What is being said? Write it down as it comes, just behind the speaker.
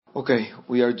Okay,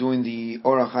 we are doing the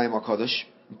Orach Chaim HaKadosh,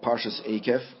 Parshas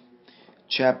Eikev,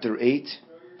 chapter 8,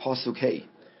 Pasuk Hey.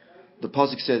 The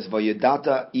Pasuk says,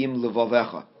 Vayedata im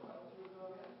levavecha,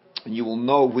 and you will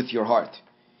know with your heart,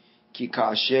 Ki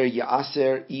ka'asher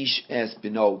ya'aser ish es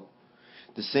bino,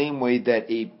 the same way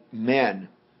that a man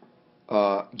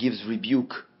gives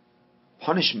rebuke,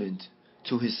 punishment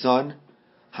to his son,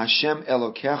 Hashem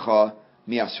Elokecha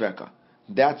mi'asreka.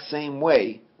 That same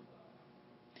way,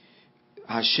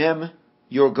 Hashem,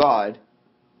 your God,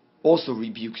 also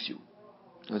rebukes you.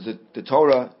 The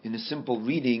Torah, in a simple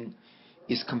reading,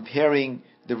 is comparing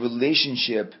the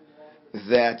relationship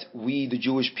that we, the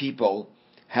Jewish people,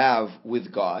 have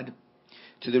with God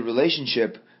to the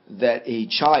relationship that a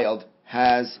child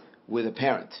has with a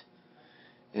parent.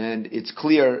 And it's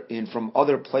clear from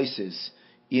other places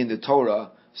in the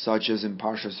Torah, such as in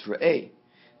Parshas Re'eh,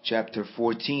 chapter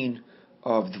 14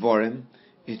 of Dvarim,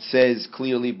 it says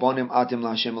clearly, Bonim atim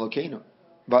la'Hashem Elokeinu,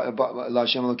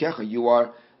 la'Hashem Elokecha. You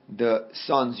are the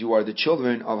sons, you are the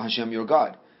children of Hashem your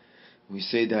God. We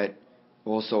say that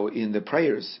also in the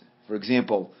prayers. For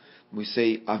example, we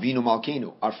say Avinu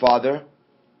Malkeinu, our Father,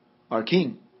 our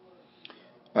King.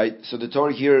 Right? So the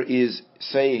Torah here is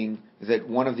saying that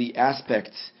one of the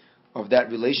aspects of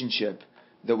that relationship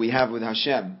that we have with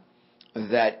Hashem,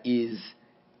 that is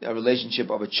a relationship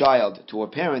of a child to a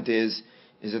parent, is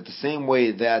that the same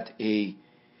way that a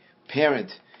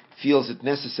parent feels it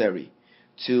necessary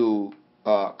to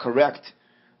correct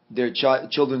their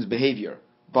children's behavior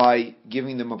by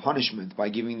giving them a punishment, by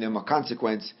giving them a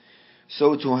consequence,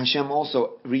 so too Hashem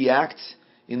also reacts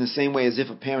in the same way as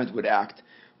if a parent would act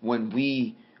when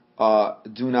we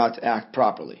do not act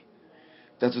properly.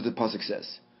 That's what the pasuk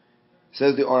says.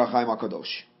 Says the Orach Chaim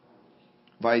HaKadosh.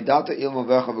 Vayidata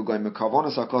ilmovecha v'goyim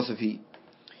mekavonas hakosav.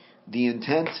 The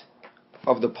intent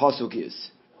of the pasuk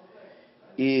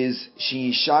is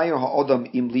sheishayir ha'odam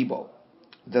im libo,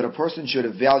 that a person should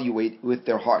evaluate with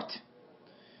their heart.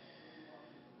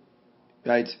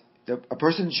 Right? A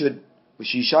person should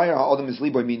sheishayir ha'odam is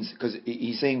libo means, because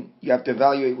he's saying you have to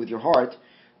evaluate with your heart.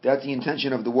 That's the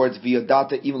intention of the words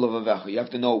v'yadata im levavecha. You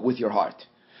have to know with your heart,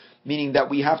 meaning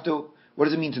that we have to. What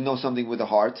does it mean to know something with the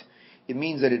heart? It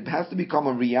means that it has to become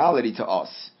a reality to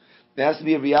us. It has to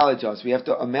be a reality to us. We have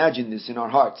to imagine this in our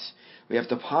hearts. We have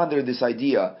to ponder this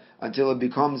idea until it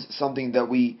becomes something that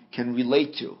we can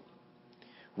relate to.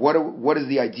 What is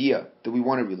the idea that we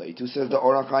want to relate to? Says the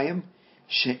Orach Chaim,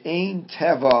 She'ein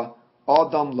teva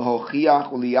adam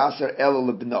lahochiach uliyaser ela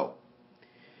lebno.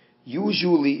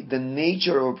 Usually, the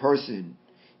nature of a person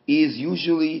is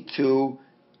usually to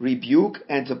rebuke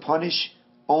and to punish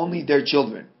only their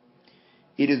children.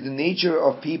 It is the nature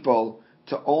of people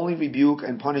to only rebuke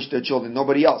and punish their children,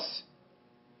 nobody else.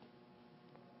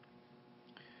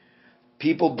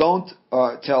 People don't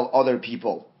tell other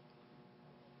people.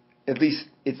 At least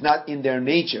it's not in their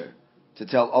nature to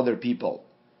tell other people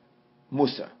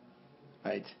Musa,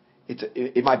 right?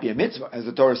 It might be a mitzvah, as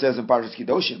the Torah says in Parshas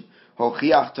Kedoshim.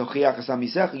 Hochiach tochiach asam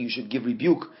misecha. You should give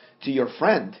rebuke to your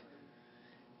friend,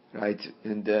 right?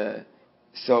 And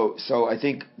so I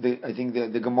think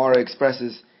the Gemara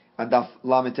expresses on Daf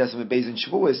Lamed Tesam Beis in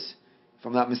Shavuos, if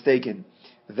I'm not mistaken,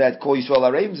 that Kol Yisrael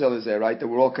Areim Zel is there, right? That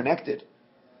we're all connected.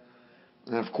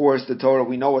 And of course, the Torah,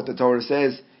 we know what the Torah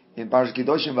says in Parshas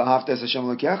Kedoshim, V'ahavta es Hashem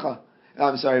Elokecha.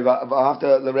 I'm sorry,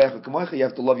 V'ahavta l'recha k'moicha. You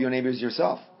have to love your neighbors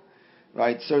yourself,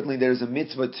 right? Certainly, there's a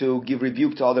mitzvah to give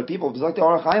rebuke to other people. But like the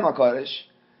Orach Chaim HaKadosh,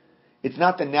 it's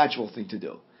not the natural thing to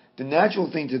do. The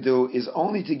natural thing to do is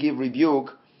only to give rebuke,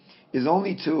 is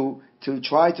only to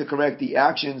try to correct the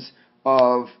actions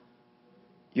of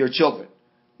your children,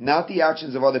 not the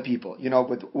actions of other people. You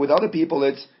know, with other people,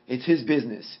 it's his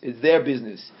business, it's their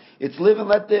business. It's live and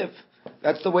let live.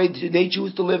 That's the way they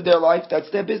choose to live their life.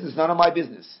 That's their business, none of my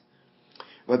business.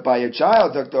 But by a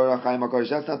child, Dr. Orach Chaim HaKadosh,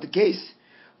 that's not the case.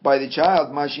 By the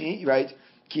child, right?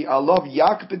 Ki alov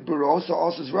yakpid b'rosa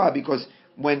osas ra, because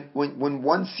when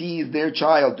one sees their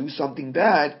child do something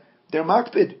bad, they're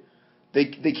makpid.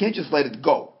 They can't just let it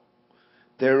go.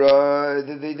 They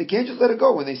can't just let it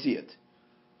go when they see it.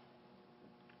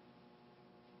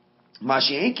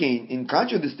 Mashi'enkein, in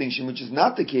contradistinction, which is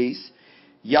not the case,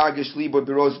 Yagish libo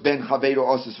biros ben chaveiro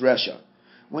osas resha.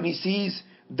 When he sees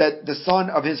that the son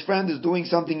of his friend is doing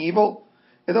something evil,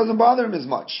 it doesn't bother him as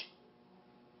much.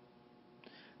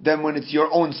 Than when it's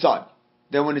your own son,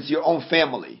 than when it's your own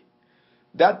family.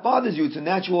 That bothers you.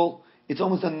 It's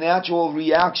almost a natural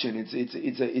reaction.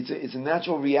 It's a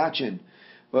natural reaction.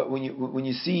 But when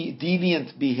you see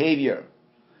deviant behavior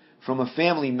from a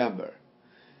family member,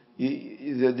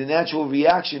 the natural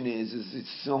reaction is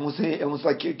it's almost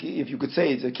like, if you could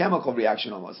say, it's a chemical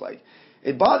reaction almost like.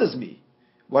 It bothers me.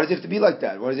 Why does he have to be like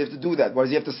that? Why does he have to do that? Why does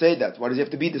he have to say that? Why does he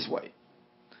have to be this way?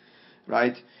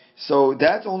 Right? So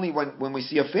that's only when we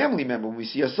see a family member, when we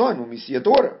see a son, when we see a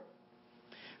daughter.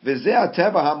 This is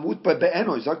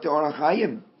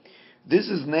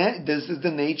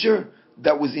the nature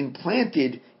that was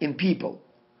implanted in people.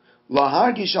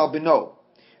 Lahargish al beno,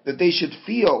 that they should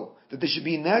feel, that there should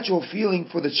be a natural feeling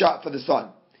for the son.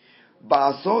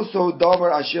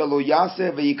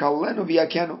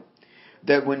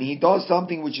 That when he does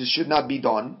something which should not be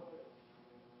done,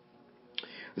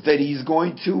 that he's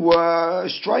going to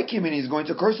strike him and he's going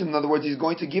to curse him. In other words, he's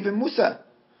going to give him musa.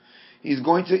 He's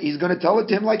going to tell it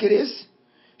to him like it is.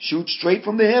 Shoot straight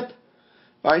from the hip.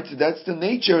 Right? So that's the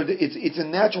nature. It's a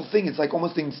natural thing. It's like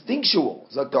almost instinctual.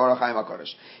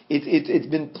 It's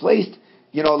been placed,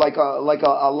 like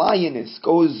a lioness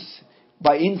goes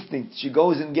by instinct. She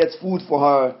goes and gets food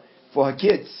for her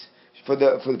kids, for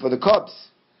the cubs.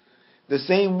 The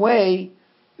same way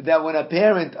that when a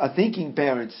thinking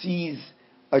parent sees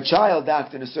a child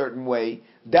act in a certain way,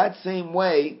 that same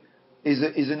way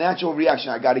is a natural reaction.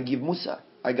 I got to give musa.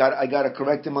 I got to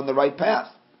correct him on the right path,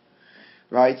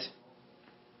 right?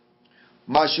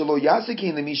 A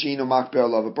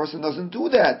person doesn't do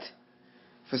that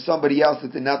for somebody else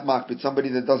that they're not makbid, somebody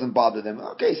that doesn't bother them.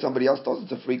 Okay, somebody else does.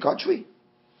 It's a free country.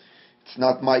 It's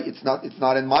not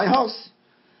in my house.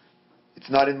 It's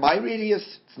not in my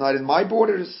radius. It's not in my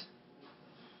borders.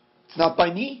 It's not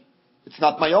by me. It's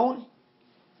not my own.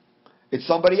 It's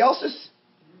somebody else's.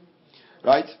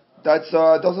 Right? That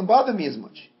doesn't bother me as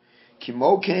much.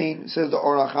 Kimokain, says the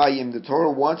Or HaChaim, the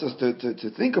Torah wants us to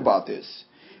think about this.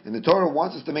 And the Torah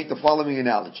wants us to make the following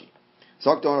analogy.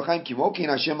 The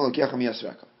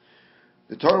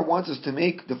Torah wants us to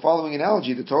make the following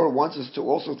analogy. The Torah wants us to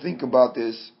also think about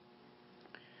this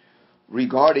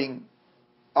regarding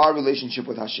our relationship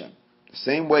with Hashem. The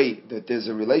same way that there's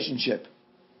a relationship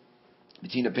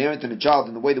between a parent and a child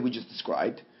in the way that we just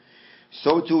described,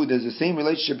 so too there's the same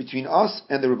relationship between us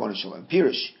and the Ribono Shel Olam.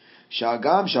 Pirish,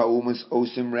 Sha'agam sha'umas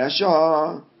osim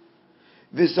resha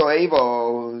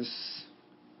v'so'evos.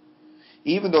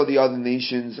 Even though the other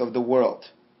nations of the world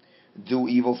do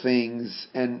evil things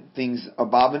and things that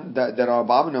are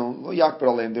abominable, lo yakber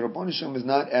aleim, the Ribono Shel Olam is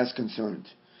not as concerned.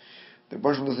 The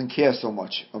Ribono Shel Olam doesn't care so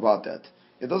much about that.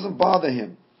 It doesn't bother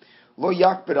him. Lo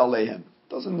yakber aleim.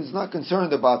 He's not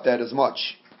concerned about that as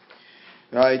much.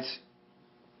 Right?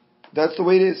 That's the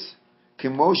way it is.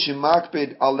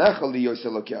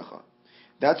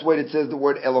 That's why it says the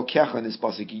word Elokecha in this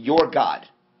pasuk, your God.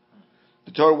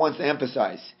 The Torah wants to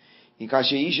emphasize, Hashem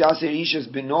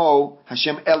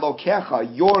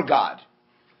Elokecha, your God.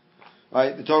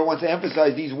 Right? The Torah wants to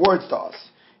emphasize these words to us.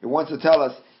 It wants to tell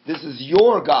us, this is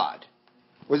your God.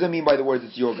 What does that mean by the words,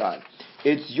 it's your God?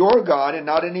 It's your God and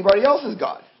not anybody else's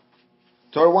God.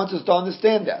 The Torah wants us to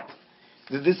understand that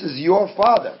this is your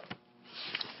Father.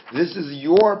 This is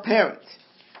your parent.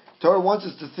 The Torah wants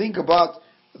us to think about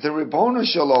the Ribono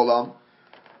Shel Olam.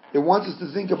 It wants us to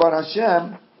think about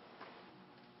Hashem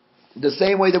the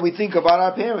same way that we think about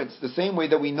our parents, the same way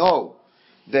that we know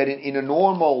that in a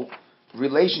normal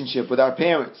relationship with our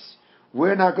parents,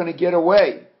 we're not going to get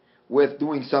away with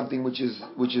doing something which is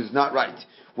not right,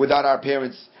 without our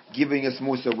parents giving us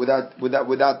musa,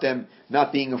 without them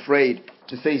not being afraid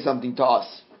to say something to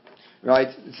us.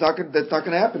 Right? That's not going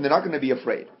to happen. They're not going to be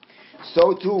afraid.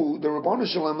 So too, the Ribono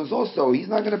Shel Olam is also, he's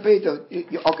not going to pay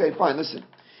okay, fine, listen.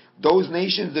 Those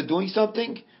nations that are doing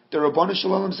something, the Ribono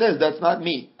Shel Olam says, that's not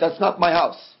me. That's not my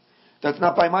house. That's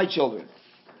not by my children.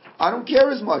 I don't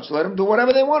care as much. Let them do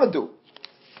whatever they want to do.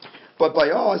 But by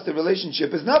us, the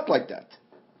relationship is not like that.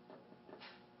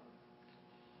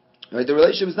 Right? The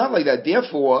relationship is not like that.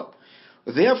 Therefore,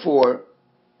 the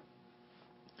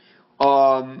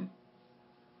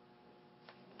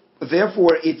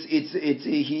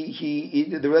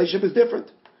relationship is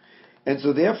different, and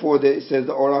so therefore it says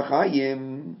the Or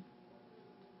HaChaim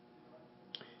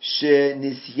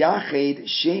she'nisyached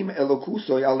shem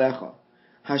elokusoy alecha.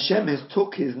 Hashem has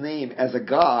took His name as a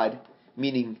God,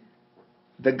 meaning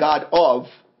the God of,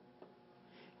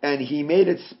 and He made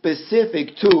it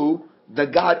specific to the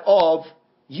God of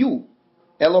you,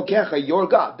 Elokecha, your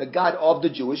God, the God of the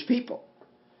Jewish people.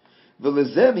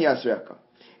 V'lezeh miyasrecha.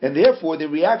 And therefore, the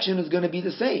reaction is going to be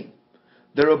the same.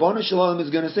 The Ribono Shel Olam is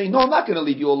going to say, no, I'm not going to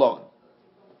leave you alone.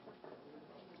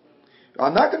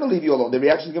 I'm not going to leave you alone. The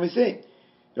reaction is going to be the same.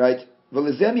 Right?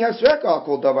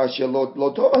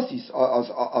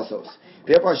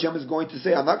 Therefore, Hashem is going to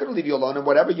say, I'm not going to leave you alone, and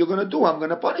whatever you're going to do, I'm going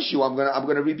to punish you. I'm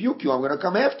going to rebuke you. I'm going to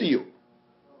come after you.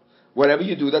 Whatever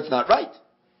you do, that's not right.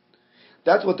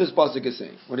 That's what this pasuk is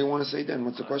saying. What do you want to say then?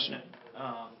 What's the question?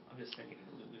 I'm just thinking,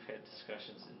 we've had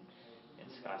discussions in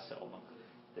Scott Selma,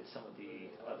 that some of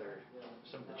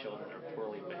the children are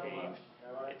poorly behaved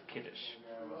at Kiddush.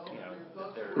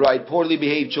 Right, poorly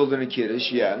behaved children at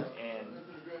Kiddush, yeah. And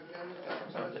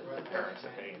the parents,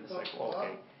 okay, and it's like, well,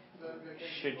 okay,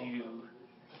 should you?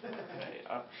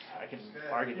 I can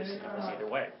argue this either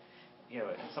way. In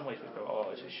some ways we go,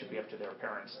 oh, it should be up to their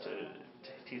parents to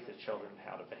teach the children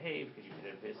how to behave because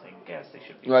they're visiting guests. They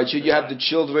should be right. Should you have the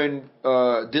children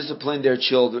discipline their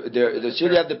children?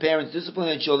 Should you have the parents discipline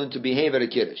their children to behave at a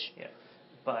Kiddush? Yeah,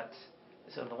 but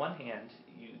so on the one hand,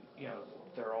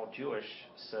 they're all Jewish,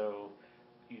 so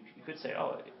you could say,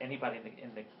 oh, anybody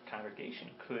in the congregation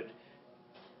could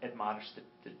admonish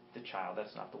the child.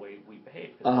 That's not the way we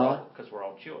behave because we're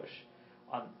all Jewish.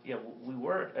 We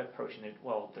were approaching it.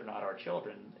 Well, they're not our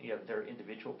children. Their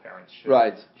individual parents should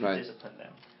discipline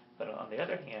them. But on the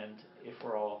other hand, if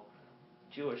we're all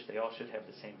Jewish, they all should have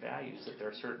the same values. That there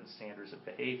are certain standards of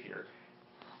behavior.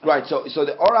 Right. So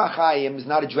the Orach Chaim is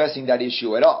not addressing that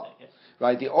issue at all. Yes.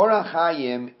 Right. The Orach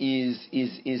Chaim is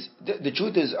the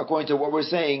truth is, according to what we're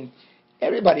saying,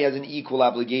 everybody has an equal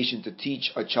obligation to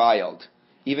teach a child,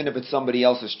 even if it's somebody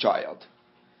else's child,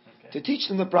 to teach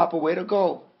them the proper way to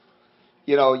go.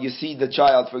 You see the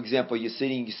child, for example, you're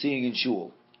sitting in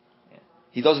shul. Yeah.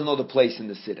 He doesn't know the place in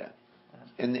the siddur.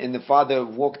 And the father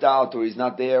walked out, or he's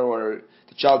not there, or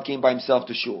the child came by himself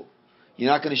to shul. You're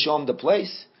not going to show him the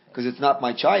place because it's not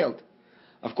my child.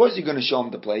 Of course you're going to show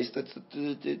him the place. That's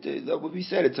what we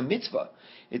said. It's a mitzvah.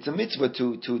 It's a mitzvah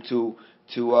to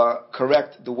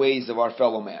correct the ways of our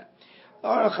fellow man. The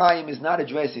Orach Chaim is not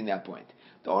addressing that point.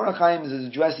 The Orach Chaim is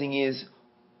addressing is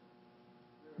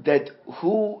that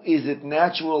who is it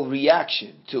natural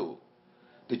reaction to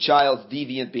the child's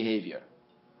deviant behavior,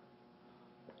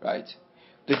 right?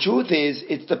 The truth is,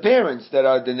 it's the parents that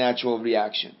are the natural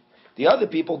reaction. The other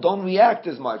people don't react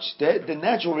as much. The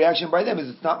natural reaction by them is,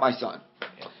 it's not my son.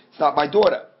 It's not my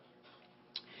daughter.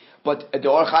 But the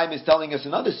Orach Chaim is telling us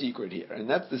another secret here, and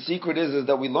that's the secret is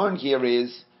that we learn here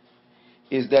is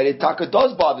that it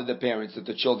does bother the parents that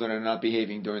the children are not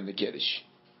behaving during the Kiddush.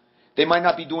 They might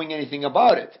not be doing anything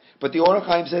about it, but the Orach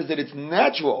Chaim says that it's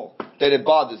natural that it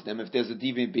bothers them if there's a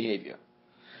deviant behavior.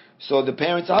 So the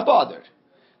parents are bothered.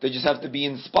 They just have to be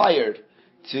inspired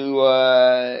to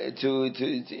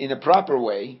in a proper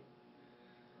way,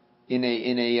 in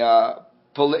a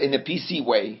PC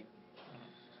way,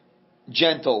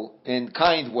 gentle and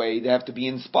kind way. They have to be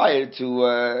inspired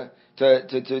to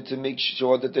make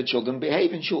sure that the children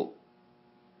behave in shul.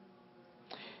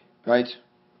 Right?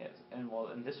 And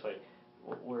in this way,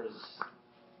 whereas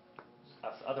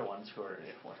us other ones who are,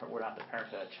 if we're not the parent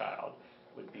of that child,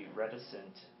 would be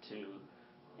reticent to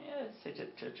say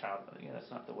to a child,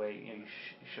 that's not the way. You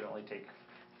should only take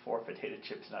 4 potato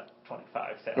chips, not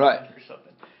 25 or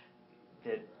something.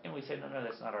 And we say, no,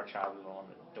 that's not our child. We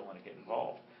don't want to get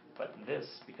involved. But in this,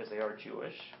 because they are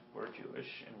Jewish, we're Jewish,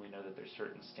 and we know that there's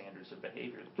certain standards of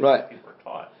behavior that people are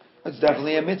taught. It's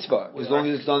definitely a mitzvah, as long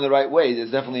as it's done the right way. There's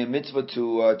definitely a mitzvah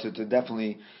to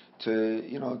definitely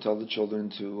tell the children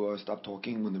to stop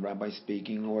talking when the rabbi's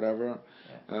speaking or whatever.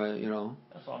 Yeah.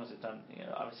 As long as it's done,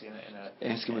 obviously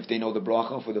ask them if they know the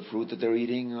bracha for the fruit that they're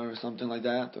eating or something like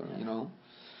that, or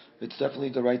it's definitely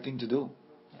the right thing to do.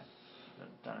 Yeah,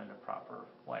 done in a proper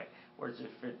way. Whereas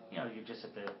if you're just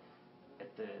at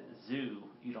the zoo,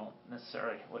 you don't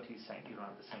necessarily, what he's saying, you don't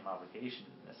have the same obligation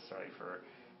necessarily for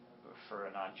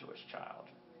a non-Jewish child,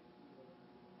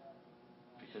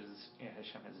 because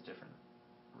Hashem has a different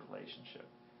relationship,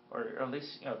 or at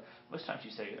least most times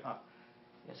you say,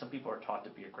 some people are taught to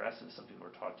be aggressive, some people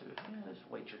are taught to just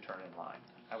wait your turn in line.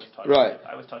 I was taught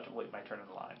to wait my turn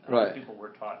in line. Other people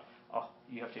were taught,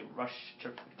 you have to rush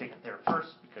to take it there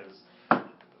first because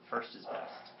first is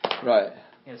best. Right.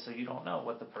 So you don't know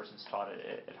what the person's taught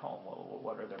at home.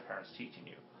 What are their parents teaching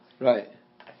you? Right.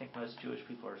 I think most Jewish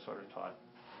people are sort of taught,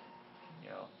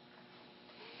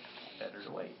 better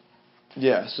to wait.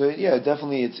 Yeah. So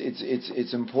definitely,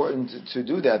 it's important to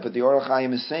do that. But the Orach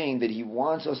Chaim is saying that he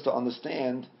wants us to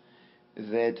understand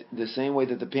that the same way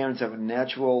that the parents have a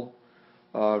natural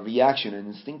reaction, an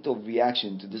instinctive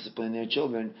reaction to discipline their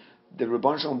children, the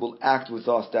Rebbeinu Shalom will act with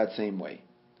us that same way.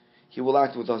 He will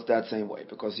act with us that same way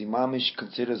because he mamish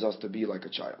considers us to be like a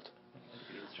child.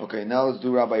 Okay, now let's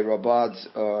do Rabbi Rabad's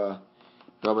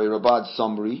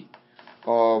summary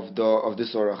of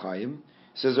this Orach Chaim.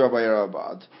 Says Rabbi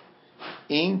Rabad,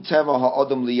 "Ein teva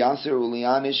ha'adam liyaser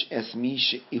u'liyanish es mi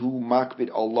shehu makbid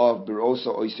Allah b'rosa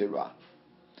oisera."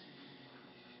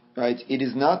 Right, it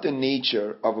is not the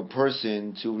nature of a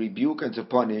person to rebuke and to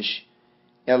punish.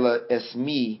 Ela es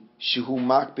mi shehu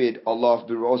makbid Allah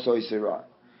b'rosa oisera.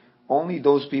 Only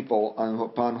those people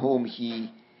upon whom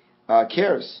he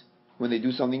cares when they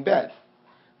do something bad.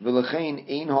 Therefore,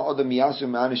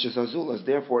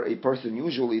 a person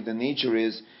usually the nature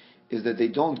is that they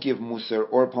don't give musar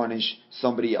or punish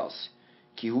somebody else.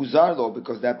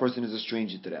 Because that person is a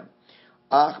stranger to them.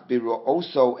 But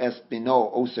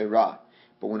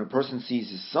when a person sees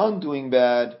his son doing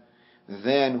bad,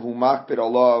 then humakbir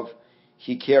alav,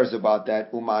 he cares about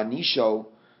that. Uma'anisho,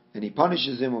 and he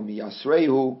punishes him.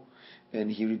 Umiyasrehu,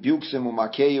 and he rebukes him.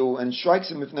 Umakeyu, and strikes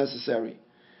him if necessary.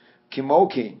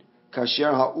 Kimokin,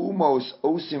 kasher ha'umos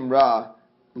osim ra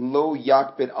lo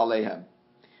yakbir alehem.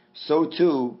 So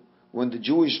too, when the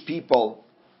Jewish people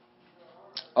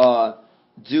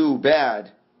do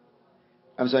bad,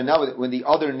 when the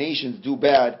other nations do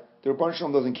bad, the Rebbeinu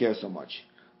Shalom doesn't care so much.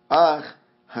 Ach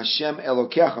Hashem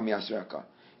Elokecha mi'asrecha.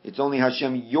 It's only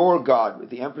Hashem, your God, with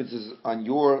the emphasis on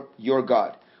your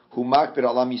God, who makbir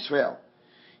alam Yisrael.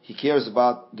 He cares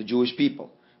about the Jewish people.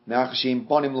 Because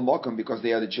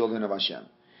they are the children of Hashem.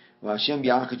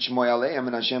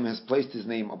 And Hashem has placed His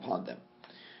name upon them.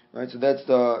 Right. So that's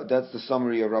the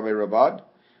summary of Rabbi Rabad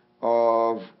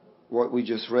of what we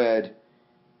just read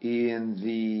in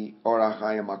the Orach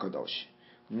Chaim HaKadosh.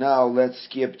 Now let's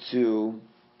skip to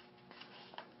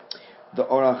the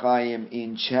Orach Chaim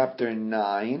in chapter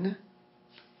 9,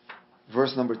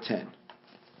 verse number 10.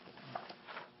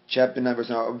 Chapter 9, verse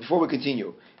 9. Before we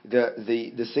continue,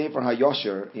 the Sefer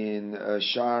HaYosher in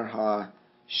Shar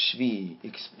HaShvi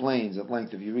explains at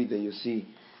length, if you read that you'll see,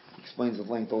 explains at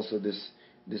length also this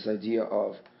idea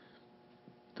of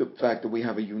the fact that we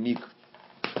have a unique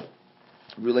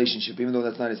relationship, even though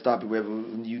that's not his topic, we have a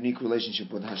unique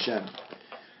relationship with Hashem.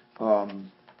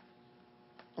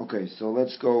 Okay, so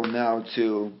let's go now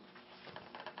to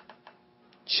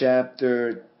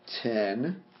chapter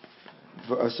 10.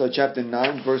 Chapter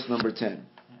 9, verse number 10.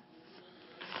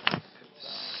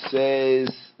 Says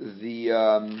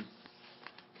the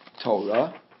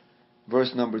Torah,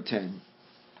 verse number 10.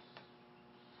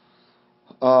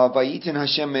 Vayitin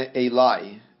Hashem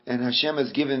Elai, and Hashem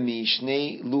has given me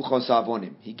Shnei Luchos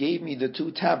Avonim. He gave me the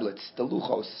 2 tablets, the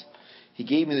Luchos. He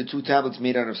gave me the 2 tablets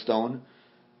made out of stone.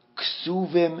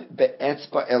 Ksuvim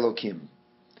be'etzba Elokim.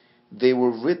 They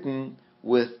were written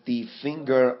with the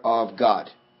finger of God.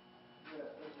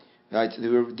 Right?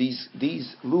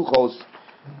 These Luchos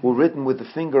were written with the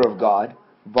finger of God.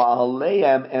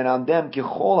 Va'aleim, and on them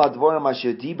Kechol Hadvorim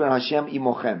Asher Diber Hashem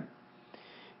Imochem.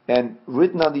 And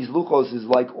written on these Luchos is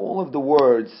like all of the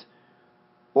words,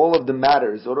 all of the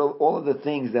matters, all of the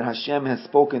things that Hashem has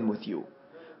spoken with you.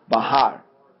 Bahar,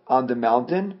 on the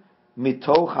mountain,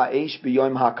 mitoch ha'esh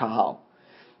b'yom ha'kahal.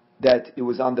 That it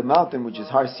was on the mountain, which is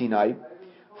Har Sinai,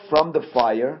 from the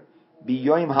fire,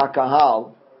 b'yom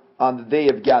ha'kahal, on the day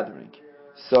of gathering.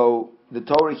 So the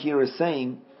Torah here is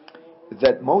saying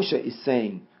that Moshe is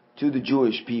saying to the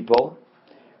Jewish people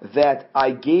that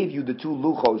I gave you the 2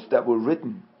 Luchos that were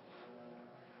written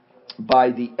by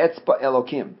the Etzba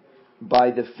Elokim, by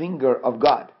the finger of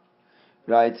God,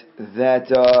 right?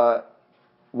 That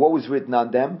what was written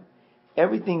on them,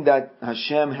 everything that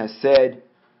Hashem has said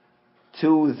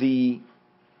to the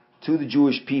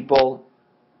Jewish people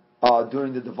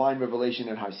during the divine revelation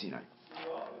at Har Sinai.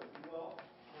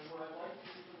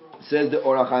 Says the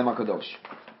Orach Chaim HaKadosh.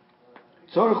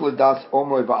 Tzorich ledas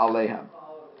omroi va'alehem.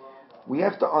 We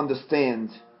have to understand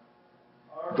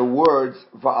the words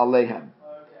va'alehem.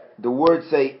 The words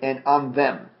say, and on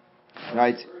them.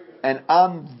 Right? And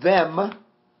on them,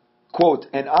 quote,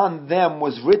 and on them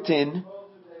was written,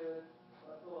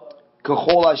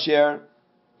 Kechol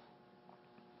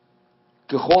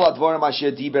Advorim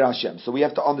Asher Diber Hashem. So we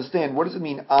have to understand, what does it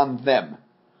mean on them?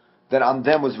 That on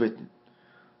them was written.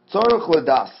 Tzorich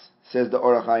ledas, says the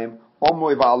Orach Chaim,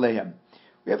 omroi va'alehem.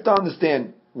 We have to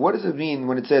understand, what does it mean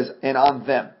when it says, and on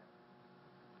them?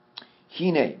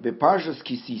 Hine, beparshas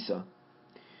Kisisa,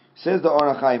 says the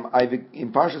Orach Chaim,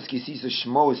 in Parshas Kisisa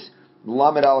Shmos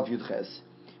Lamed Aleph Yudches,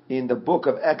 in the book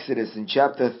of Exodus, in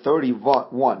chapter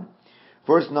 31,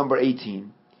 verse number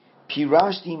 18,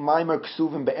 Pirashti Maimer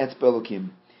Ksuvim Be'etz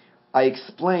Be'elokim. I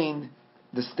explained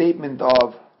the statement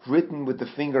of written with the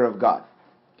finger of God.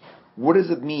 What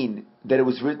does it mean that it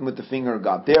was written with the finger of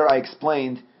God? There I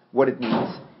explained what it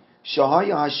means.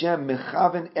 Shahaya Hashem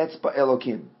Mechaven Etzba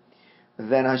Elokim.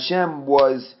 Then Hashem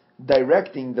was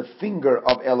directing the finger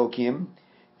of Elokim,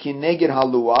 kineged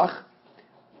haluach,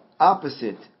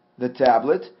 opposite the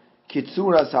tablet,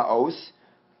 kitzuras haos,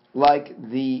 like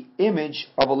the image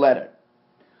of a letter.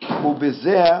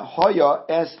 Ubezeh hoya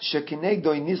es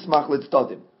shekinegdoi nismach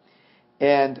litzdadim.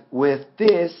 And with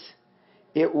this,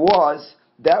 it was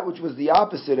that which was the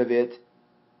opposite of it,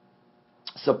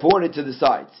 supported to the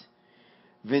sides.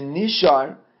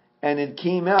 V'nishar and it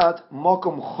came out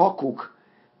mokum chokuk.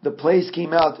 The place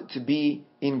came out to be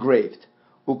engraved.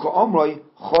 Ukaomroi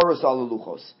choros al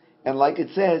luchos, and like it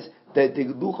says that the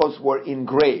luchos were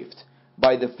engraved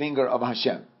by the finger of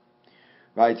Hashem.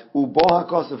 Right? Ubo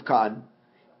hakosov kan,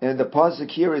 and the pasuk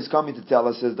here is coming to tell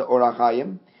us, says the Or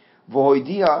HaChaim,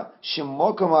 v'hoidia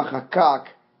shemokum hachakak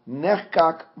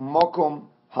nechkak mokum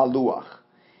haluach.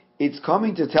 It's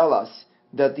coming to tell us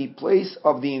that the place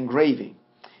of the engraving,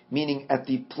 meaning at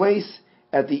the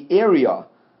area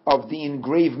of the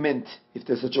engravement, if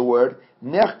there's such a word,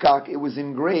 nechkak, it was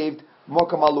engraved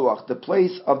mokum haluach, the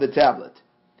place of the tablet.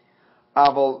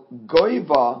 Aval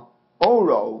goiva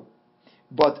oro,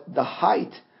 but the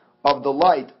height of the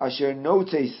light, asher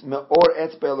notes me'or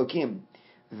etzba Elokim,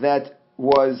 that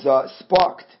was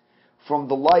sparked from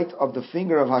the light of the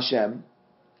finger of Hashem,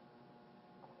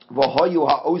 v'hoyu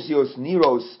ha'osios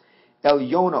niros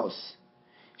elyonos,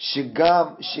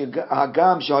 hagam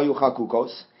shahayu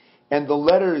chakukos, and the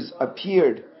letters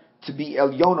appeared to be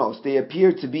elyonos, they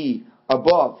appeared to be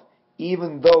above,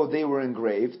 even though they were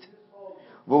engraved.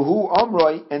 V'hu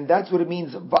amroi, and that's what it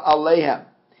means, va'alehem.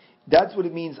 That's what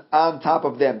it means, on top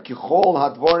of them. Kichol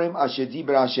hadvorim asher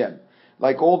diber Hashem.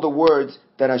 Like all the words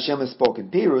that Hashem has spoken.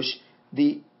 Pirush,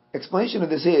 the explanation of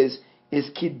this is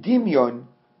kidimyon.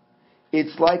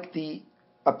 It's like the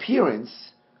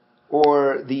appearance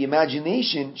or the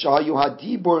imagination. Shahayu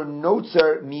hadibor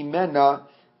notzer mimena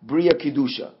bria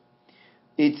kedusha.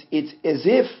 It's as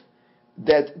if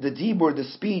that the dibur, the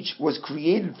speech, was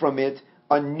created from it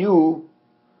a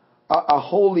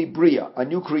holy bria, a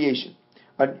new creation.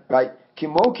 Right?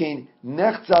 Kimokin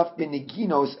nechtzaf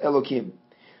beniginos Elokim.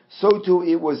 So too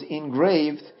it was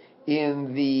engraved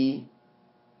in the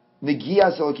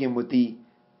negias Elokim, with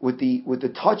the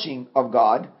touching of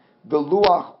God,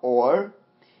 beluach, or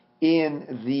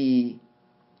in the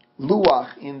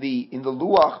luach, in the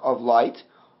luach of light,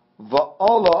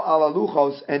 va'ala ala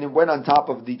luchos, and it went on top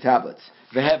of the tablets,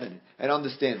 the heaven. And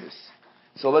understand this.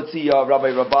 So let's see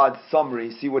Rabbi Rabad's summary.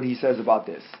 See what he says about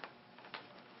this.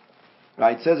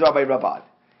 Right, says Rabbi Rabad,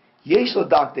 Yesh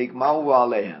l'daktik mahu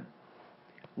ba'alehem.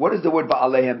 What does the word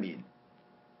ba'alehem mean?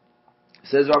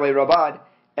 Says Rabbi Rabad,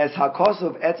 as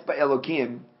hakosov etzba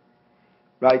Elokim,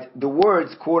 right, the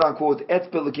words, quote unquote,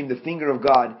 etzba Elokim, the finger of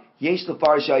God, Yesh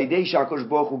l'farish ha'idei shakosh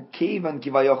baruch hu kevan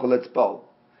kivayochol etzbo.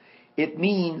 It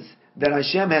means that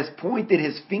Hashem has pointed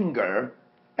His finger,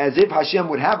 as if Hashem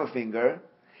would have a finger,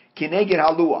 kineged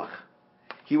haluach.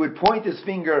 He would point His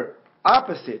finger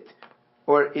opposite,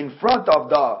 or in front of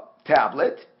the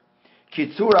tablet,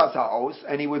 kitzuras ha'os,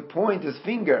 and he would point his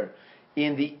finger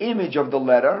in the image of the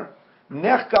letter,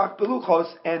 nechkak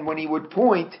beluchos, and when he would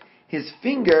point his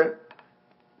finger,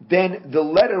 then the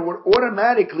letter would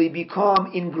automatically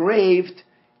become engraved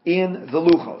in the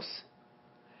luchos.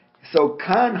 So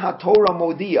kan haTorah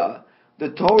modia,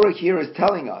 the Torah here is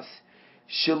telling us,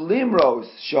 shelimros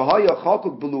shahaya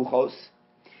chakuk beluchos,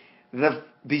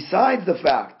 besides the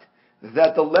fact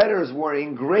that the letters were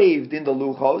engraved in the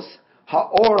luchos,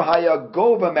 ha'or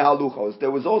hayagova mehaluchos, there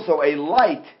was also a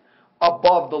light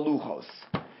above the luchos.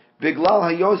 Biglal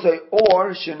hayosei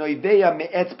or shenoiveya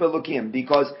me'etz pelukim,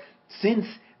 because since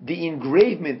the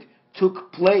engravement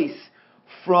took place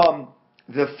from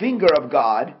the finger of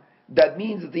God, that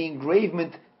means that the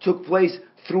engravement took place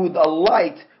through the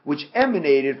light which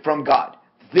emanated from God.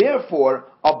 Therefore,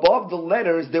 above the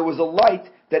letters there was a light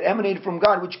that emanated from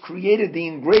God, which created the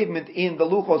engravement in the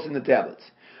luchos, in the tablets.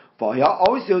 The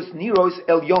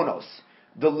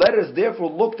letters therefore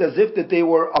looked as if that they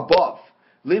were above,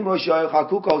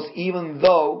 even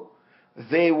though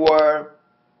they were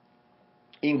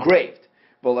engraved.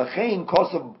 Therefore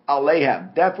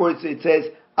it says,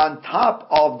 on top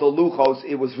of the luchos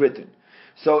it was written.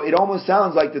 So it almost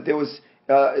sounds like that there was,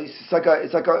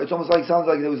 it's almost like, sounds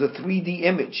like there was a 3D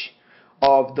image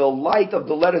of the light of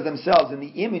the letters themselves and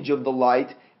the image of the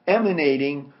light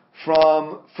emanating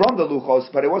from the luchos,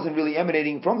 but it wasn't really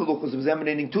emanating from the luchos, it was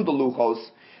emanating to the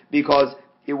luchos, because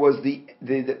it was the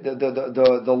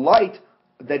light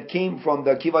that came from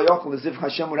the kivayachol, as if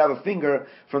Hashem would have a finger,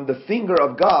 from the finger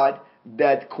of God,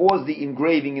 that caused the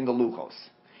engraving in the luchos.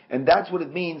 And that's what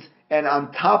it means, and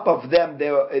on top of them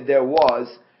there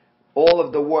was all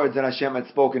of the words that Hashem had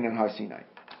spoken in Har Sinai.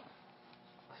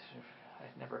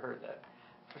 I'd never heard that.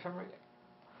 For some reason,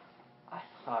 I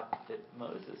thought that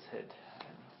Moses had.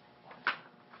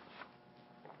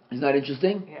 Isn't that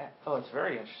interesting? Yeah. Oh, it's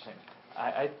very interesting.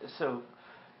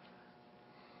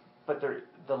 But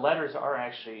the letters are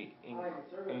actually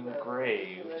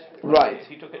engraved. Right.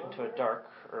 He took it into a dark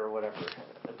or whatever,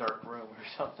 a dark room or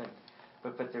something.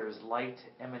 But there's light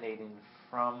emanating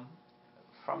from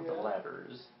the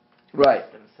letters. Right.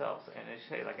 themselves, and it's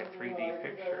say like a 3D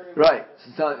picture. Right.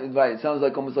 Right. It sounds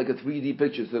like almost like a 3D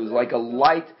picture. So it was like a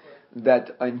light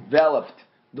that enveloped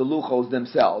the luchos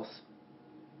themselves.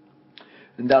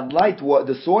 And that light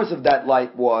the source of that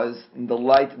light was the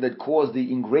light that caused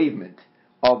the engravement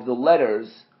of the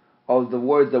letters of the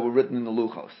words that were written in the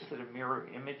luchos. Is it a mirror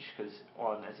image? Because,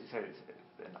 well, as you said,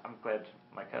 I'm glad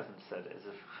my cousin said as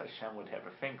if Hashem would have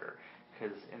a finger.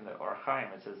 Because in the Or Chaim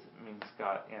it says it means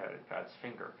God, God's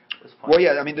finger was pointing. Well,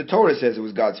 yeah, I mean the Torah says it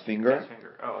was God's finger. God's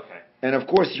finger. Oh, okay. And of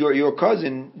course, your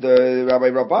cousin, the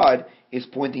Rabbi Rabad, is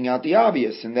pointing out the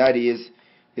obvious, and that is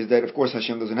that of course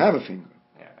Hashem doesn't have a finger.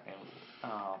 Yeah,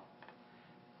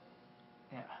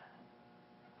 yeah.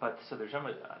 But so there's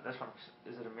that's what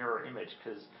is it a mirror image?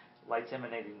 Because light's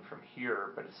emanating from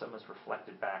here, but it's almost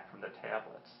reflected back from the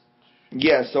tablets.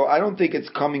 Yeah, so I don't think it's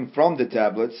coming from the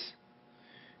tablets.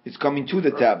 It's coming to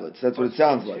the tablets. That's what it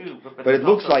sounds like. But it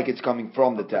looks like it's coming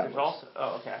from the tablets.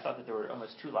 Okay. I thought that there were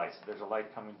almost two lights. There's a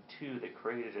light coming to that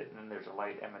created it, and then there's a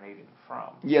light emanating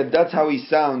from. Yeah, that's how he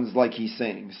sounds like he's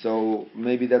saying. So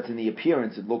maybe that's in the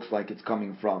appearance. It looks like it's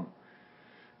coming from.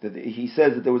 That he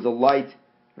says that there was a light.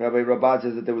 Rabbi Rabad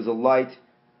says that there was a light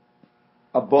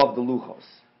above the luchos,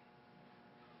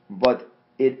 but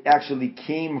it actually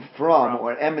came from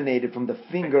or emanated from the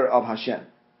finger of Hashem.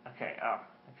 Okay.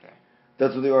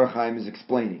 That's what the Or Chaim is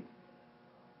explaining.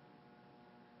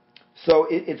 So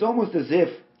it's almost as if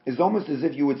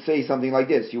you would say something like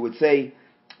this. You would say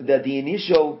that the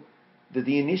initial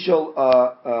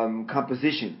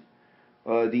composition,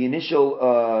 the initial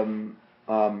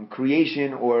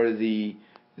creation, or the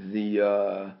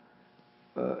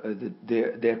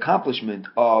accomplishment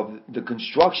of the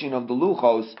construction of the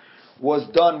luchos was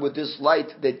done with this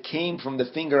light that came from the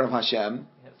finger of Hashem.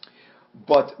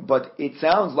 But it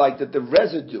sounds like that the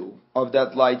residue of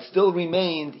that light still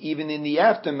remained even in the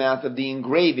aftermath of the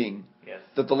engraving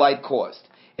that the light caused.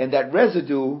 And that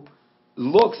residue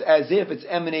looks as if it's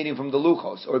emanating from the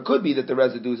luchos. Or it could be that the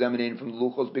residue is emanating from the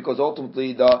luchos because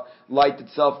ultimately the light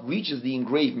itself reaches the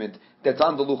engravement that's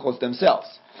on the luchos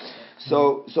themselves.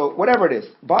 So whatever it is,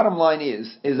 bottom line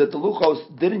is that the luchos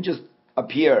didn't just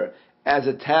appear as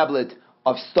a tablet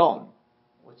of stone.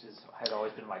 Which had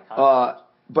always been my concept.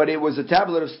 But it was a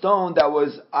tablet of stone that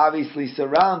was obviously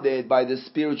surrounded by the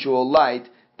spiritual light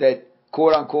that,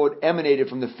 quote unquote, emanated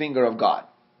from the finger of God.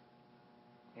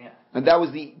 Yeah. And that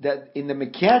was that in the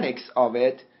mechanics of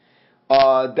it.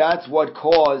 That's what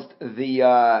caused the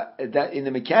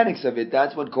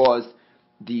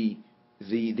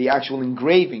actual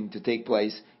engraving to take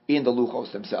place in the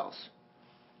luchos themselves.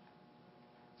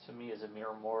 So me as a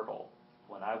mere mortal,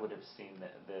 when I would have seen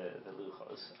the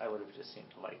luchos, I would have just seen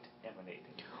light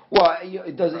emanating. Well,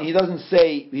 it doesn't. He doesn't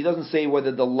say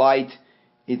whether the light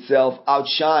itself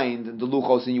outshined the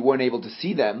luchos and you weren't able to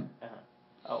see them.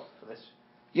 Oh, for this.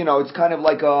 It's kind of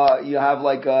like you have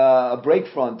like a break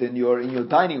front in your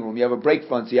dining room. You have a break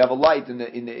front, so you have a light in the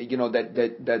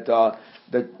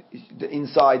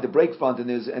inside the break front,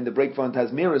 and the break front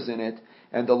has mirrors in it,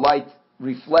 and the light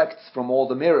reflects from all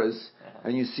the mirrors.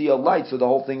 And you see a light, so the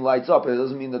whole thing lights up. It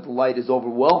doesn't mean that the light is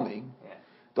overwhelming. Yeah.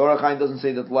 The Or Chaim doesn't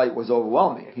say that the light was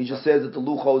overwhelming. He just says that the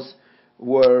luchos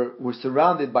were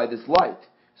surrounded by this light.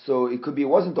 So it could be it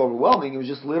wasn't overwhelming, it was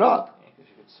just lit up. Yeah,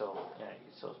 because you could still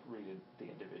read the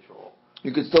individual.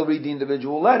 You could still read the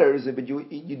individual letters, but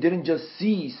you didn't just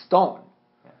see stone.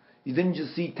 Yeah. You didn't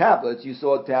just see tablets. You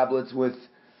saw tablets with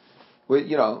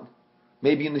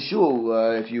maybe in the shul,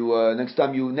 if you next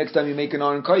time you make an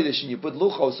Aron Kodesh and you put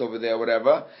luchos over there,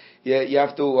 whatever, you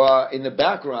have to in the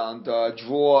background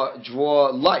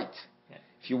draw light. Yeah.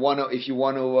 If you want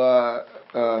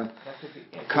to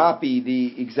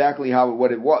copy exactly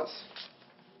what it was.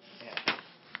 Yeah, that's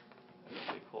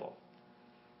pretty cool.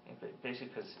 Yeah, but basically,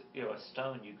 because a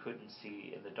stone you couldn't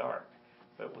see in the dark,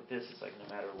 but with this, it's like no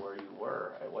matter where you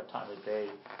were, at what time of day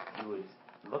you would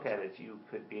look at it, you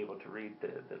could be able to read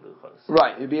the luchos.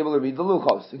 Right, you'd be able to read the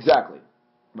luchos, exactly.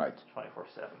 Right.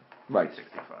 24/7. Right.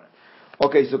 365.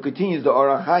 Okay, so continues the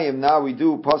Or Chaim. Now we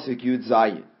do Pasuk Yud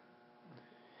Zayin.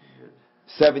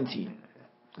 17.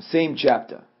 Same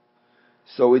chapter.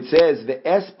 So it says,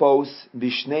 Ve'espos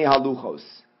b'shnei haluchos.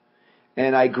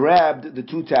 And I grabbed the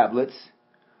two tablets,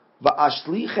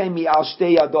 Va'ashlichem mi'al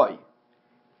shtei yadoi.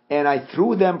 And I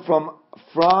threw them from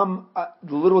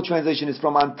the literal translation is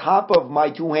from on top of my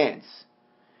two hands.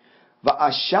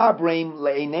 Va'ashabreim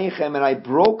le'einechem, and I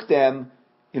broke them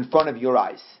in front of your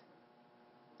eyes.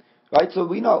 Right, so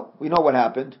we know what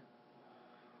happened.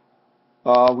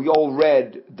 We all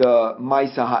read the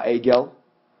Maisa Ha'egel,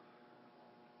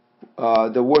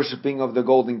 the worshipping of the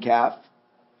golden calf.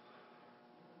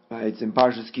 It's in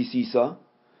Parshas Kisisa.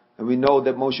 And we know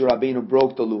that Moshe Rabbeinu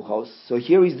broke the luchos. So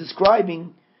here he's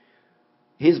describing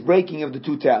his breaking of the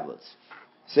two tablets.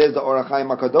 Says the Orach Chaim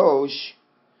HaKadosh,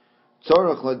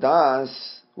 Tzorach Ladas,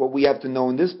 what we have to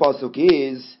know in this pasuk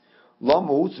is,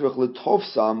 Lama Utzrach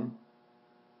L'Tovsam,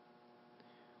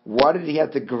 why did he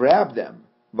have to grab them?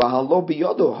 V'halo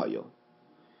biyodo hayo.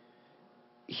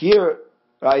 Here,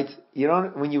 right, you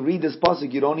don't, when you read this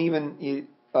pasuk, you don't even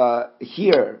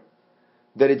hear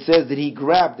that it says that he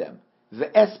grabbed them. The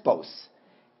espos.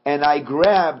 And I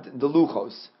grabbed the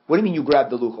luchos. What do you mean you grabbed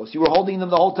the luchos? You were holding them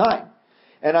the whole time.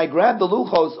 And I grabbed the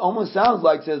luchos, almost sounds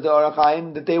like, says the Orach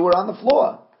Chaim, that they were on the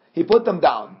floor. He put them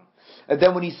down. And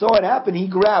then when he saw it happen, he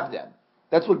grabbed them.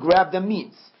 That's what grab them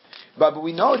means. But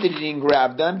we know that he didn't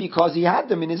grab them because he had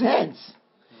them in his hands.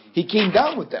 He came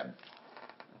down with them.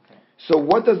 Okay. So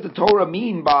what does the Torah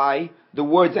mean by the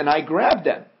words, and I grabbed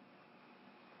them?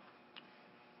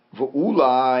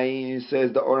 V'ulai,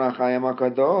 says the Orach Chaim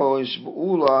HaKadosh,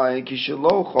 V'ulai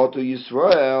kishelo chotu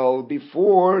Yisrael,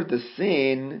 before the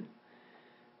sin,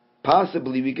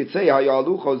 possibly we could say,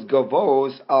 Hayaluchos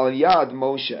gavos al yad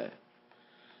Moshe.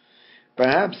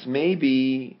 Perhaps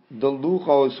maybe the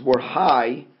luchos were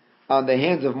high on the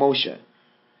hands of Moshe.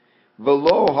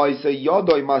 V'lo ha'isa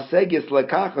yodoi masegis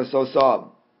lekachas osam.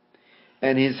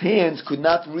 And his hands could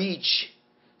not reach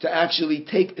to actually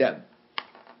take them.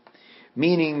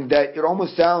 Meaning that it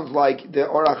almost sounds like the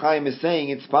Orach Chaim is saying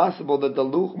it's possible that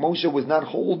Moshe was not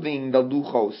holding the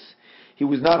luchos. He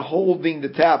was not holding the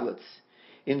tablets.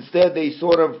 Instead, they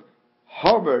sort of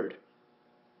hovered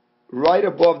right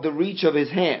above the reach of his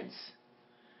hands.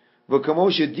 Like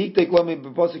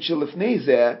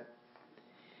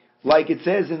it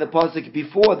says in the pasuk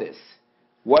before this.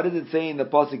 What does it say in the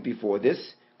pasuk before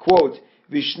this? Quote,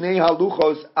 Vishnei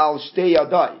haluchos al shtei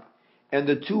yadai. And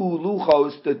the two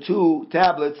luchos, the two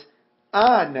tablets,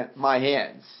 on my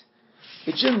hands.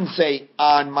 It shouldn't say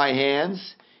on my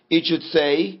hands. It should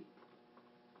say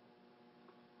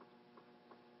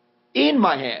in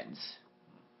my hands.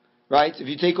 Right? If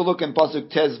you take a look in pasuk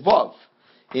Tezvav,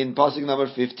 in pasuk number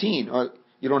 15, or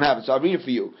you don't have it, so I'll read it for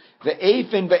you.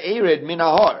 Ve'efen ve'ered min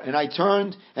ahar, and I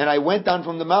turned and I went down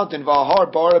from the mountain. Va'ahar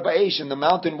bara ba'esh, and the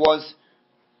mountain was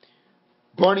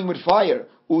burning with fire.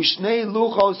 Ushnei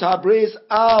luchos habris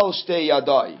al shtei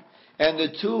yadai, and the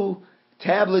two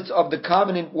tablets of the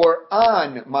covenant were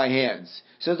on my hands.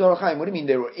 Says Orach Chaim, what do you mean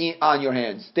they were on your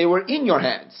hands? They were in your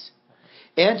hands.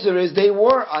 Answer is they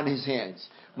were on his hands.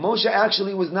 Moshe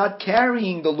actually was not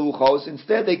carrying the luchos.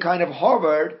 Instead, they kind of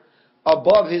hovered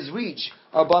above his reach,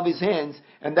 above his hands,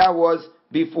 and that was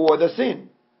before the sin.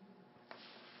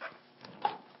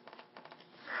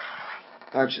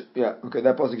 Actually, yeah, okay,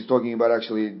 that pasuk is talking about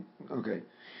actually, okay,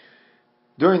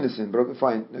 during the sin, but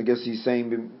fine, I guess he's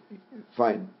saying,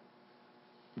 fine.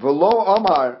 V'lo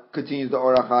Amar, continues the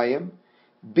Orach Chaim,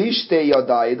 Bishtei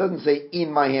yadai, it doesn't say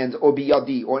in my hands, or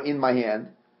biyadi, or in my hand.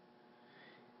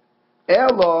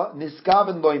 Elo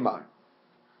niskaven loimar.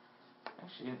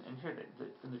 Actually, in here,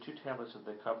 the two tablets of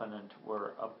the covenant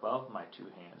were above my two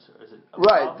hands. Or is it above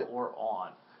right. or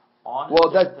on? On.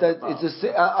 Well, it's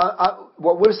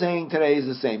what we're saying today is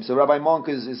the same. So Rabbi Monk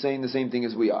is saying the same thing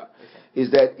as we are. Okay.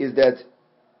 Is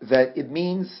that it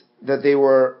means that they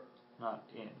were not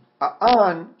in.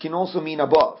 On can also mean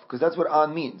above, because that's what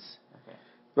on means. Okay.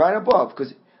 Right above,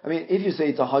 because I mean, if you say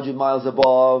it's 100 miles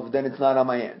above, then it's not on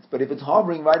my hands. But if it's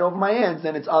hovering right over my hands,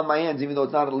 then it's on my hands, even though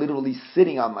it's not literally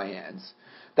sitting on my hands.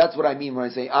 That's what I mean when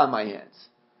I say on my hands.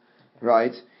 Okay.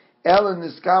 Right? Ellen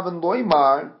niskaven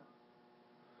loimar.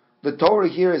 The Torah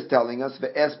here is telling us, the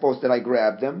espos, that I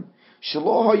grabbed them.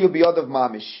 Shelo hayu biyadav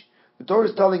mamish. The Torah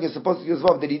is telling us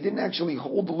that he didn't actually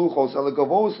hold the luchos.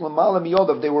 Alagavos lamala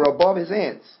miyadav. They were above his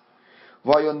hands.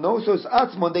 Vayonosos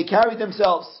atzmon. They carried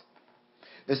themselves.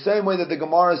 The same way that the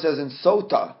Gemara says in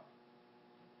Sota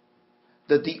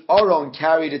that the Aron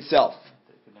carried itself.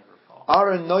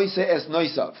 Aron noise es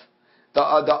noisav.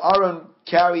 The Aron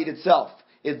carried itself.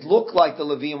 It looked like the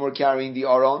Levim were carrying the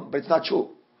Aron, but it's not true.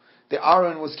 The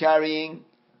Aron was carrying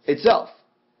itself.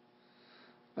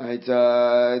 Right?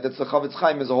 That's the Chavetz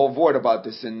Chaim. There's a whole word about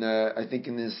this in, I think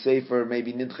in his Sefer,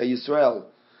 maybe Nidchei Yisrael,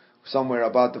 somewhere,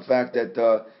 about the fact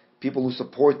that people who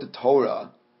support the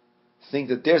Torah think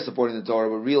that they're supporting the Torah,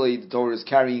 but really the Torah is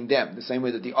carrying them, the same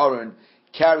way that the Aron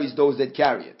carries those that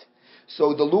carry it.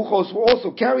 So the luchos will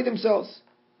also carry themselves.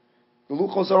 The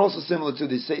luchos are also similar to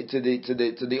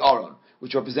the Aron,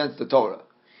 which represents the Torah.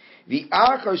 The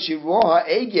Achar Shiroha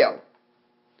Egel.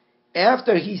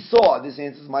 After he saw, this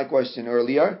answers my question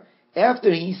earlier,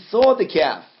 after he saw the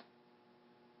calf,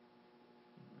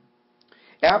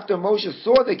 after Moshe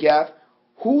saw the calf,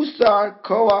 Husar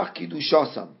Koach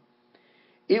Kidushasam.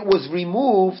 it was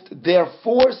removed their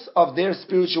force of their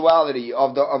spirituality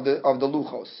of the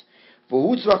luchos.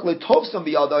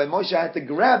 And Moshe had to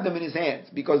grab them in his hands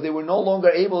because they were no longer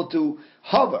able to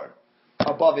hover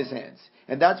above his hands.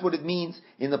 And that's what it means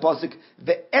in the pasuk,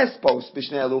 the espos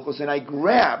b'shnei luchos, and I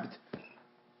grabbed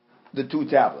the two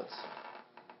tablets.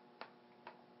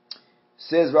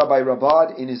 Says Rabbi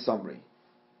Rabad in his summary.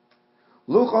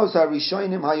 Luchos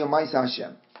harishonim hayomais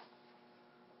Hashem.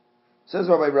 Says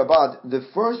Rabbi Rabad, the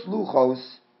first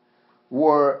luchos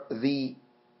were the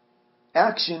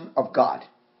action of God,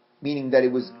 meaning that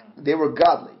they were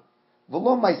godly.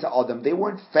 V'lo ma'isa adam, they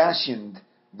weren't fashioned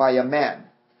by a man.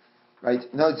 Right?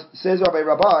 Now, says Rabbi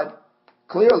Rabad,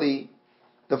 clearly,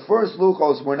 the first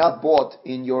luchos were not bought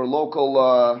in your local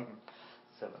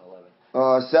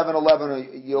 7-Eleven, or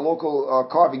your local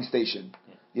carving station.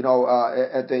 You know,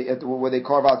 at the where they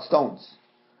carve out stones.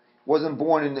 Wasn't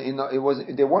born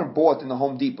they weren't bought in the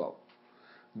Home Depot.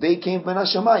 They came from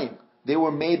Hashemayim. They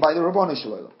were made by the Rabbanu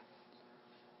Shalom.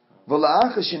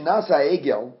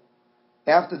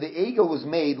 After the egel was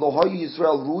made, Lo hayu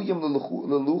Yisrael ruyim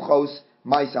leluchos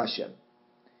ma'is Hashem.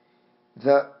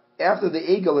 After the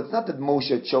egel, it's not that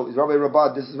Moshe chose.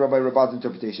 This is Rabbi Rabad's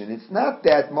interpretation. It's not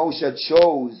that Moshe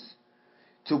chose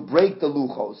to break the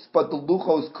luchos, but the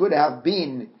luchos could have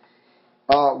been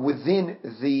within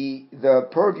the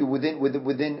purview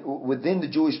within the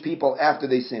Jewish people after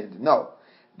they sinned. No,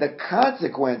 the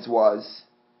consequence was.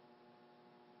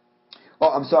 Oh,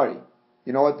 I'm sorry.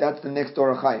 You know what? That's the next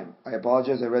Orach Chaim. I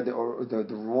apologize. I read the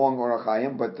wrong Orach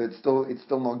Chaim, but it's still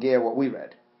nogea what we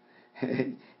read.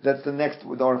 That's the next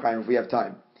Orach Chaim if we have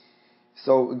time.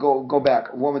 So go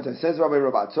back one more time. Says Rabbi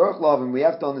Rabat, Tzorach Lavin. We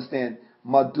have to understand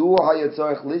Madu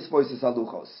hayatzorach lisvois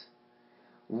haluchos.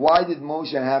 Why did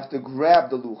Moshe have to grab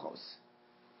the luchos?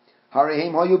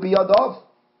 Harehem hayu biyadav.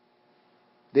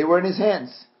 They were in his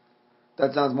hands.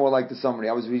 That sounds more like the summary.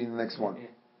 I was reading the next one.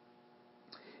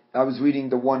 I was reading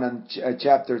the one on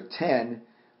chapter 10,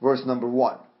 verse number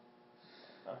 1.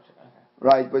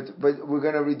 Right, but we're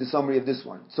going to read the summary of this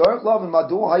one. Why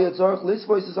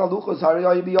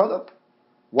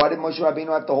did Moshe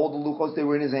Rabbeinu have to hold the luchos? They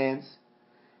were in his hands.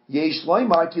 The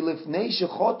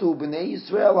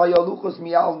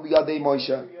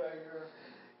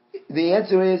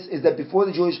answer is that before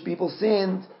the Jewish people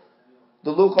sinned,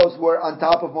 the luchos were on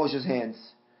top of Moshe's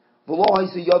hands.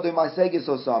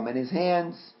 And his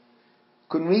hands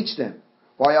couldn't reach them.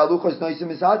 Why the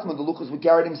luchos would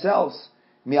carry themselves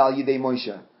from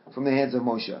the hands of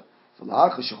Moshe.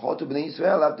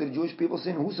 After the Jewish people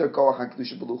sinned,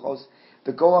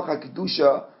 the koach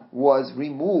HaKedusha was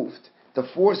removed. The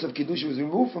force of Kedusha was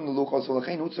removed from the luchos.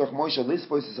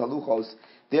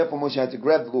 Therefore, Moshe had to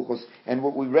grab the luchos. And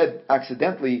what we read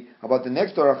accidentally about the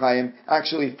next Orach Chaim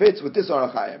actually fits with this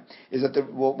Orach Chaim. Is that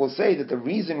we'll say that the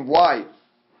reason why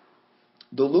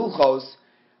the luchos,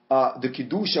 the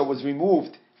Kedusha was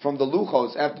removed from the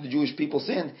luchos after the Jewish people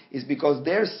sinned is because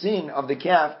their sin of the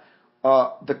calf,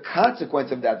 the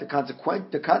consequence of that, the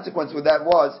consequence of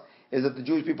that is that the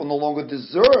Jewish people no longer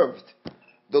deserved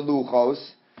the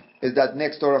luchos, is that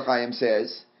next Orach Chaim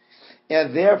says,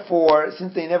 and therefore,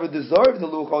 since they never deserved the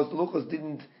luchos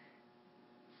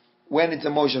went into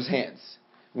Moshe's hands.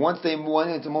 Once they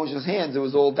went into Moshe's hands, it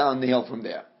was all down the hill from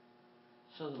there.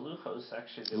 So the luchos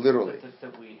actually, literally,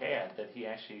 that we had, that he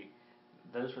actually,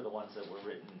 those were the ones that were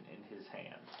written in his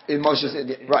hand. In Moshe's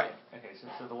hand, right. Okay,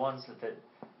 so the ones that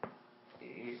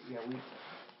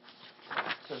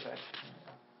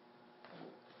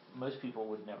most people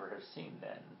would never have seen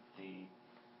then the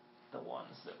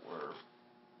ones that were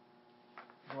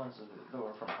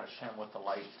from Hashem with the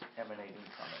light emanating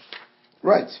from it.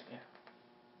 Right. Yeah.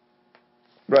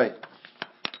 Right.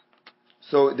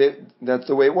 So that's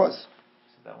the way it was. So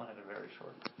that one had a very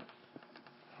short.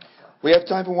 We have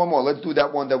time for one more. Let's do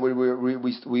that one that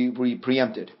we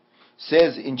preempted.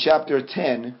 Says in chapter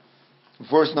 10,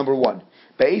 verse number 1.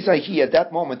 Be'ezayhi, at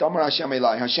that moment, Amar Hashem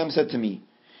Elai, Hashem said to me,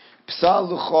 Psal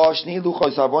lucha shnei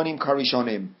luchos avonim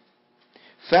karishonim.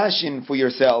 Fashion for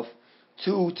yourself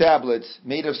 2 tablets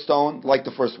made of stone like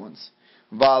the first ones.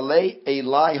 Va'alei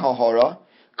elai hahara,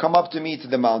 come up to me to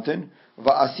the mountain.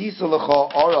 Va'asisa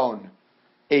lecha aron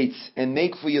eitz, and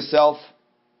make for yourself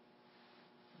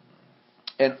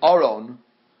an aron,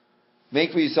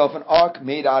 make for yourself an ark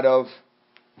made out of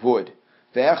wood.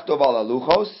 Ve'echtov ala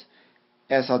luchos,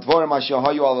 as hadvorim asher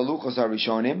hayu ala luchos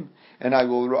harishonim, and I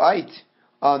will write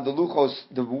on the luchos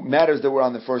the matters that were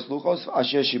on the first luchos,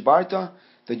 asher shibarta,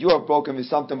 that you have broken with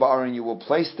something ba'aron, you will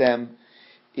place them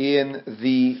in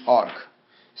the ark.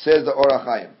 Says the Orach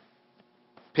Chaim.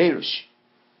 Perush.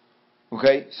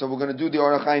 Okay, so we're going to do the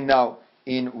Orach Chaim now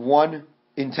in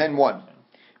 10:1.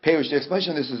 Perish, the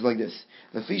explanation of this is like this.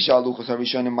 Because the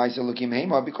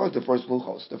first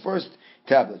luchos, the first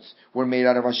tablets, were made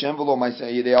out of Hashem v'lo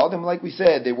Ma'aseh Yedei Adam, like we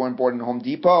said, they weren't bought in Home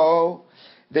Depot.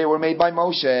 They were made by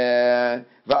Moshe. And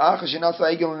after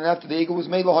the eagle was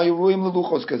made,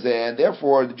 and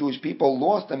therefore the Jewish people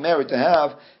lost the merit to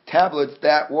have tablets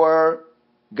that were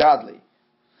godly.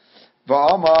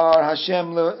 Va'amar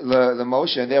Hashem le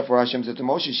Moshe, and therefore Hashem said to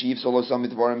Moshe, Shiv solo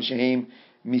samit varim shehem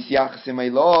misyachsim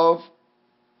elov.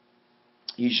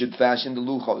 You should fashion the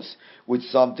luchos with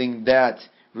something that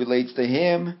relates to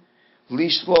him.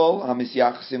 Lishlol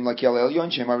hamisyachsim lakel elyon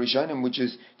shem harishonim, which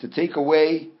is to take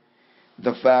away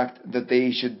the fact that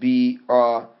they should be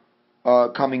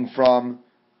coming from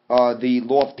the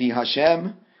lofty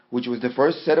Hashem, which was the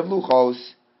first set of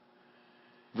luchos.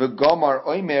 V'gomar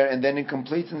oimer, and then it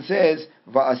completes and says,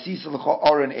 Va'asis l'cha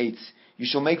aron eitz. You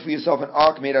shall make for yourself an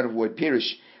ark made out of wood.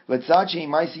 Pirish, letzachi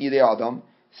maisi yidei adam.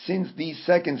 Since these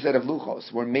second set of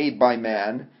luchos were made by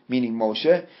man, meaning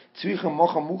Moshe, tzrichem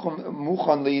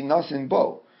muchan li'nasin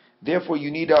bo. Therefore,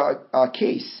 you need a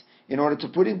case in order to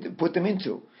put them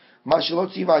into. Hashem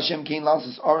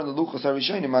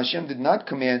did not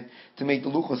command to make the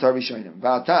luchos harishonim.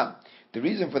 V'atam. The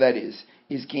reason for that is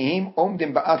kihim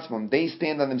omdim ba'atzmam. They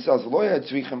stand on themselves.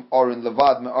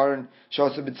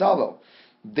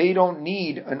 They don't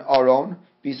need an aron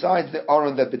besides the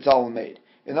aron that Betzalel made.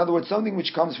 In other words, something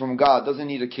which comes from God doesn't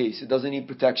need a case. It doesn't need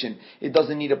protection. It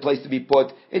doesn't need a place to be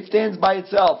put. It stands by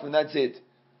itself, and that's it.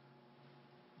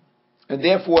 And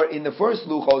therefore, in the first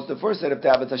luchos, the first set of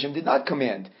tablets, Hashem did not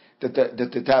command that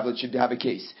the tablet should have a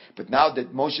case. But now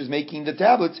that Moshe is making the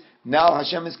tablets, now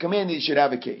Hashem is commanding it should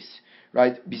have a case.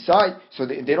 Right? Besides, so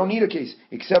they don't need a case,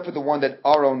 except for the one that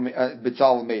Aaron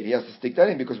Betzalel made. He has to stick that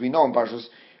in because we know in Parshas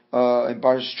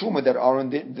Truma that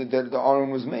the Aaron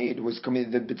was made,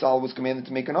 that Betzalel was commanded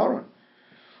to make an Aaron.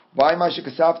 Why Masha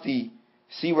Kasafti,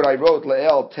 see what I wrote,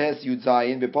 La'el Tes Yud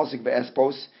Zayin, Bepasik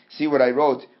Be'espos, see what I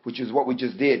wrote, which is what we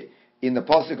just did, in the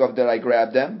Pasik of that I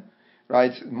grabbed them,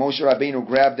 right? Moshe Rabbeinu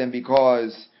grabbed them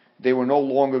because they were no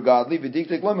longer godly.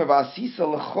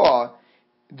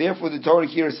 Therefore, the Torah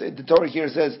here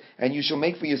says, and you shall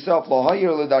make for yourself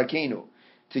to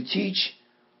teach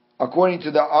according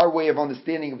to our way of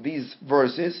understanding of these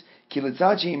verses, because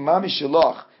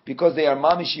they are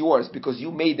mamish yours, because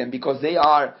you made them, because they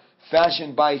are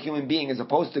fashioned by a human being as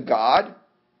opposed to God.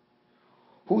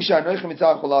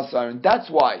 And that's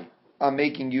why I'm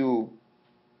making you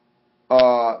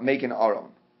make an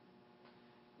Aron.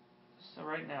 So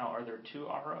right now, are there two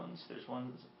Arons? There's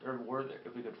one, or were there,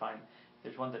 if we could find.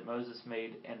 There's one that Moses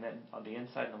made, and then on the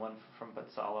inside, and the one from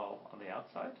Betzalel on the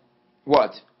outside?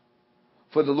 What?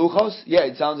 For the luchos? Yeah,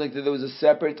 it sounds like that there was a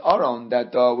separate Aron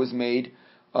that was made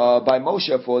by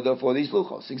Moshe for these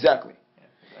luchos. Exactly.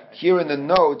 Yeah, here in the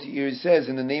note, here it says,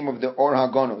 in the name of the Or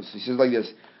HaGonos, he says like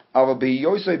this, when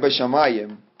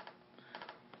Moshe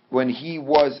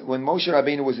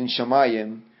Rabbeinu was in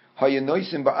Shamayim,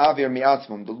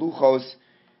 the luchos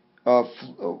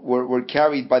were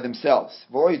carried by themselves.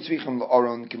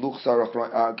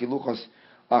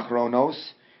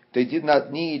 They did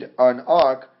not need an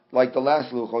ark like the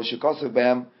last luchos.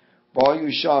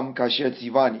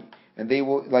 And they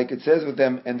will, like it says with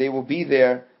them, and they will be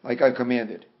there like I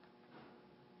commanded.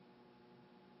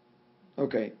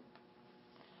 Okay.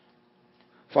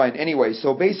 Fine. Anyway,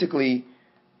 so basically,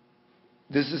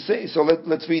 this is so.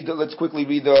 Let's quickly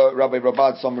read the Rabbi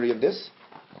Rabad summary of this.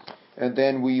 And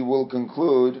then we will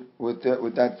conclude with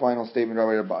that final statement,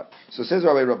 Rabbi Rabat. So says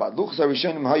Rabbi Rabat,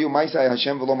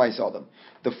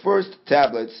 the first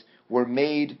tablets were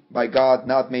made by God,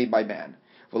 not made by man.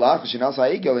 And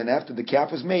after the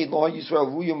calf was made,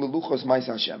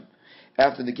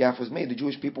 after the calf was made, the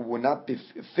Jewish people were not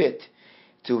fit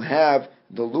to have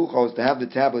the luchos, to have the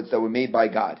tablets that were made by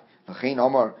God.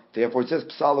 Therefore it says,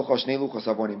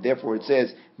 therefore it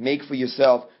says, make for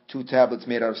yourself two tablets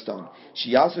made out of stone.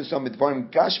 Says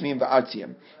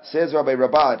Rabbi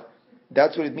Rabad,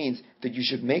 that's what it means, that you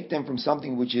should make them from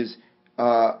something which is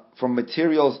from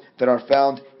materials that are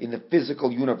found in the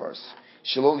physical universe.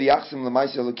 And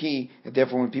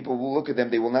therefore when people will look at them,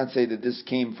 they will not say that this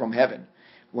came from heaven.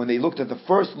 When they looked at the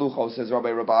first luchos, says Rabbi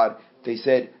Rabad, they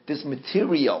said this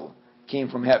material came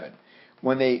from heaven.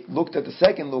 When they looked at the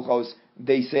second luchos,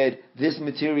 they said this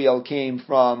material came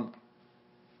from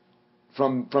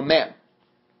man.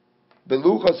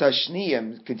 Beluchos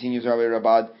hashniyim, continues Rabbi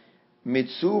Rabad,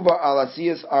 mitzuva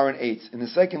alasias aron eitz. In the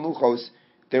second luchos,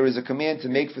 there is a command to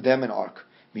make for them an ark.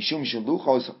 Mishum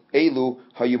sheluchos elu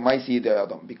hayumaisi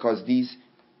de'adam, because these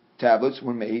tablets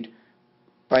were made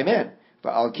by man.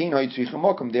 But alkein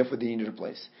hayitzrichamokum, therefore they needed a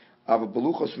place. Ava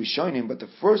Beluchos Rishonim, but the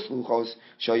first Luchos,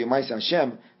 Shal Yomais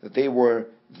Hashem, that they were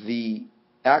the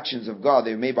actions of God,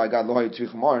 they were made by God, Lo Hayu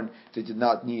Tzrichim Aron, they did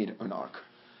not need an ark.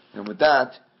 And with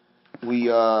that, we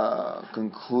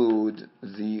conclude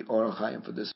the Orach Chaim for this.